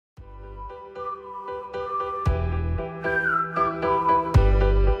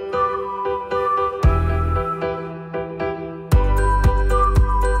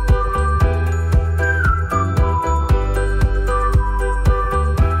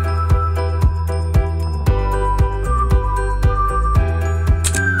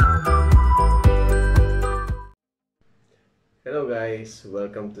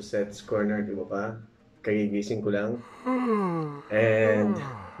welcome to Seth's Corner, di ba pa? Kagigising ko lang. And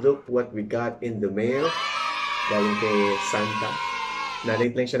look what we got in the mail. Galing kay Santa.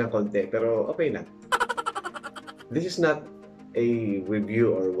 Na-late lang siya ng konti, pero okay lang. This is not a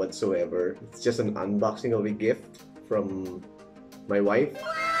review or whatsoever. It's just an unboxing of a gift from my wife.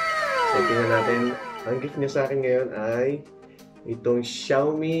 So tingnan natin. Ang gift niya sa akin ngayon ay itong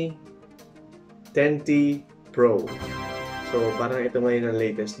Xiaomi 10T Pro. So, parang ito ngayon ang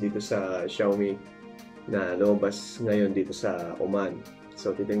latest dito sa Xiaomi na lumabas ngayon dito sa Oman.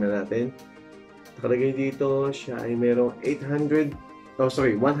 So, titingnan natin. Nakalagay dito, siya ay merong 108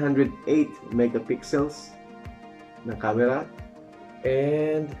 megapixels na camera.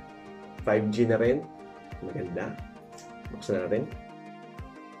 And 5G na rin. Maganda. Buksan natin.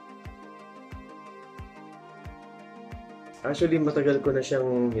 Actually, matagal ko na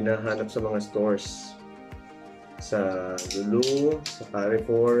siyang hinahanap sa mga stores. Sa Lulu, sa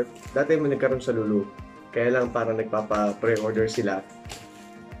Carrefour. Dati mo nagkaroon sa Lulu. Kaya lang parang nagpapa-pre-order sila.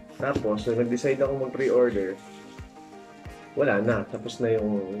 Tapos, nung nag-decide ako mag-pre-order, wala na. Tapos na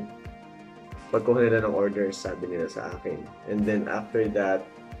yung pagkuha nila ng orders, sabi nila sa akin. And then after that,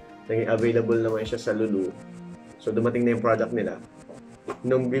 naging available naman siya sa Lulu. So, dumating na yung product nila.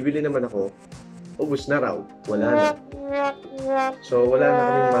 Nung bibili naman ako, ubus na raw. Wala na. So, wala na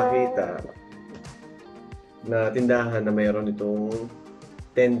kaming makita na tindahan na mayroon itong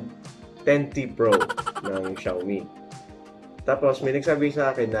 10T Pro ng Xiaomi. Tapos may nagsabi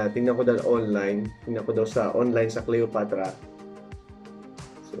sa akin na tingnan ko daw online, tingnan ko daw sa online sa Cleopatra.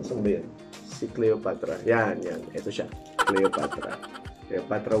 So, saan ba yan? Si Cleopatra. Yan. Ito siya.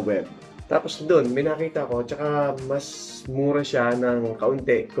 Cleopatra Web. Tapos doon, may nakita ko, tsaka mas mura siya ng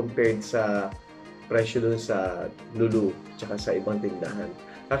kaunti compared sa presyo doon sa Lulu, tsaka sa ibang tindahan.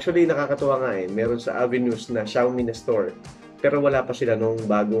 Actually, nakakatuwa nga meron sa Avenues na Xiaomi na store, pero wala pa sila nung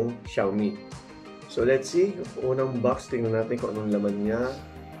bagong Xiaomi. So, let's see. Unang box, tingnan natin kung anong laman niya.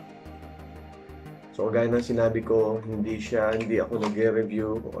 So, gaya ng sinabi ko, hindi ako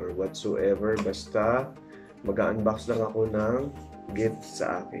nag-review or whatsoever. Basta, mag-unbox lang ako ng gift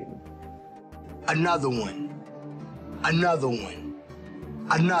sa akin. Another one. Another one.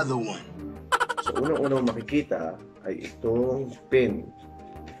 Another one. So, unang-unang makikita ay itong pin.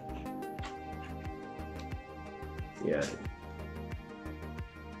 Yan.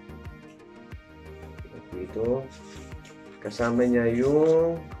 Dito. Kasama niya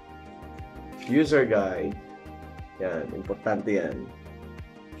yung user guide. Yan. Importante yan.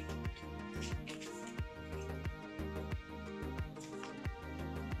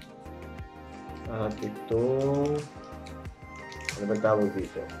 At itong ano ba tawag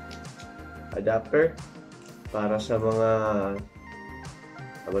dito? Adapter para sa mga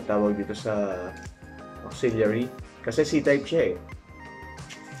ano ba tawag dito sa auxiliary. Kasi C-type siya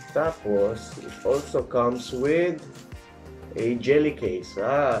Tapos, it also comes with a jelly case.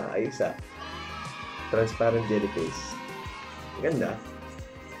 Ayos transparent jelly case. Ganda.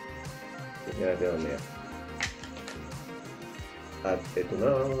 Tignan natin mamaya. At ito na.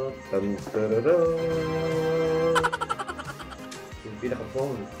 Yung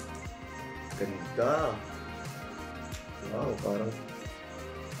pinaka-phone. Ganda. Wow,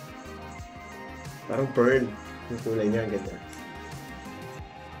 parang pearl. Yung kulay niya, ganda.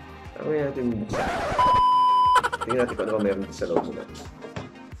 Tama natin buksan. Tingnan natin kung ano meron sa loob mo natin.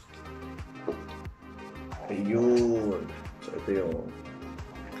 Ayun. So, ito yung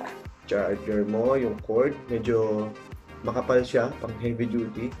charger mo, yung cord. Medyo makapal siya, pang heavy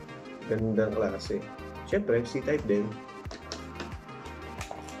duty. Gandang klase. Siyempre, C-type din.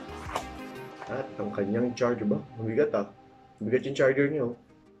 At ang kanyang charger ba? Mabigat Mabigat yung charger niyo.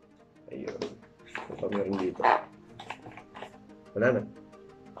 Ayun. Ano pa meron dito? Wala na.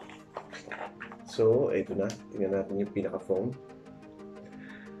 So, ito na. Tingnan natin yung pinaka-phone.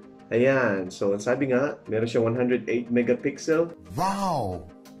 Ayan. So, sabi nga, meron siyang 108 megapixel. Wow!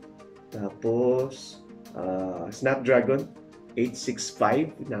 Tapos, Snapdragon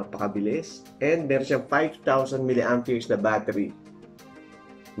 865. Napakabilis. And meron siyang 5,000 mAh na battery.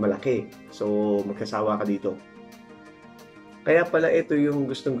 Malaki. So, magkasawa ka dito. Kaya pala ito yung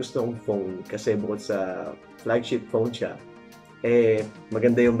gustong-gusto kong phone. Kasi bukod sa flagship phone siya,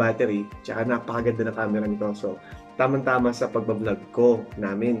 maganda yung battery, tsaka napakaganda ng camera nito. So, tamang-tama sa pagbablog ko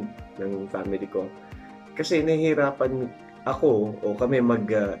namin, ng family ko. Kasi nahihirapan ako o kami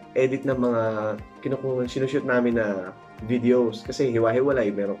mag-edit ng mga sinushoot namin na videos. Kasi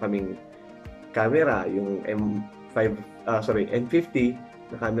hiwa-hiwalay, meron kaming camera, yung N50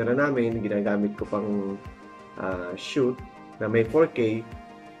 na camera namin, ginagamit ko pang shoot na may 4K.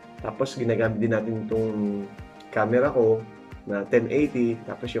 Tapos ginagamit din natin itong camera ko na 1080,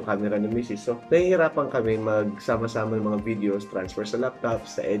 tapos yung camera ni Mrs. So, nahihirapan kami magsama-sama ng mga videos, transfer sa laptop,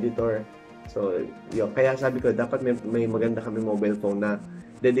 sa editor. So, yun. Kaya sabi ko, dapat may maganda kami mobile phone na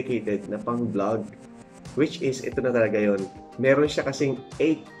dedicated na pang vlog. Which is, ito na talaga yon. Meron siya kasing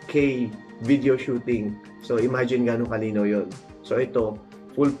 8K video shooting. So, imagine gano'ng kalinaw yon. So, ito,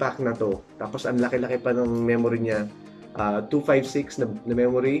 full pack na to. Tapos, ang laki-laki pa ng memory niya. 256 na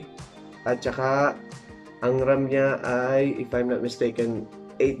memory. At saka, ang RAM niya ay, if I'm not mistaken,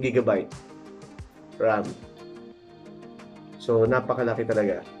 8GB RAM. So, napakalaki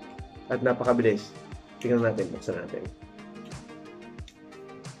talaga. At napakabilis. Tingnan natin, buksan natin.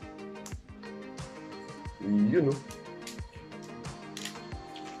 Yun, oh.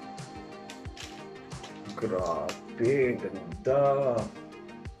 Grabe, ganda.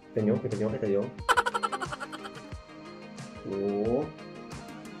 Kita nyo? Oh.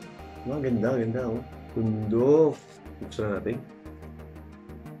 Ganda, oh. Kundo. Buksan natin.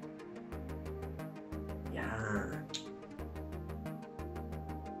 Yan.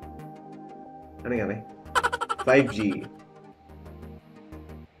 Ano nangyari? 5G.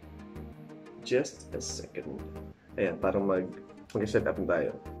 Just a second. Ayan, parang mag-set up na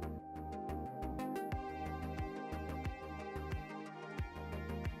tayo.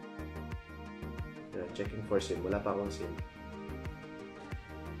 Ayan, checking for SIM. Wala pa akong SIM.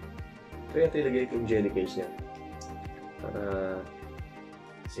 Kaya ito ilagay ko yung jelly case niya. Para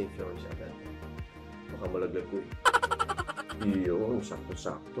safe naman siya. Baka malaglag ko eh. Yun,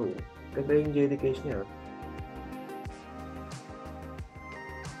 sakto-sakto. Ganda yung jelly case niya.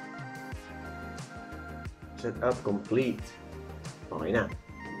 Setup complete. Okay na.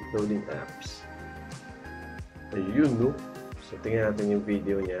 Loading apps. Ayun, no? So, tingnan natin yung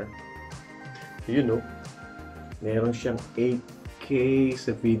video niya. Ayun, no? Meron siyang 8K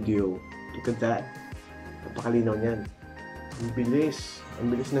sa video. Look at that. Napakalinaw niyan. Ang bilis.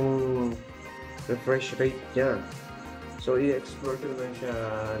 Ang bilis ng refresh rate niya. So, i-explore ko naman siya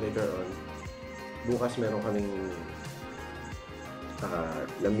later on. Bukas meron kaming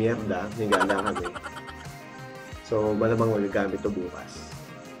la mierda. Nigala kami. So, malamang magagamit ito bukas.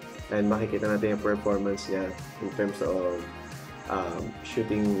 And makikita natin yung performance niya in terms of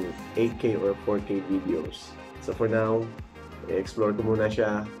shooting 8K or 4K videos. So, for now, i-explore ko muna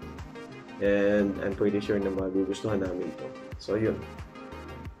siya. And I'm pretty sure na magugustuhan namin ito. So, yun.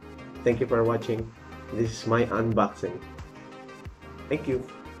 Thank you for watching. This is my unboxing. Thank you.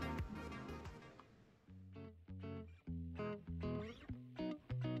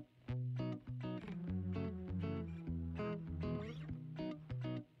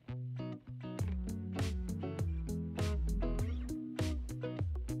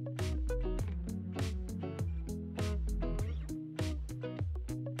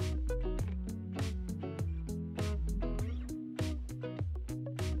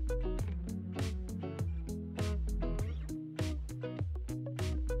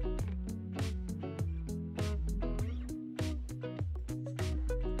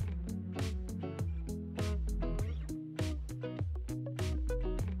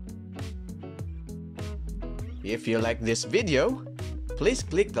 If you like this video, please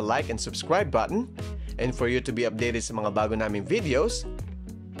click the like and subscribe button. And for you to be updated sa mga bago naming videos,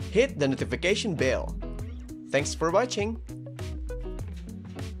 hit the notification bell. Thanks for watching!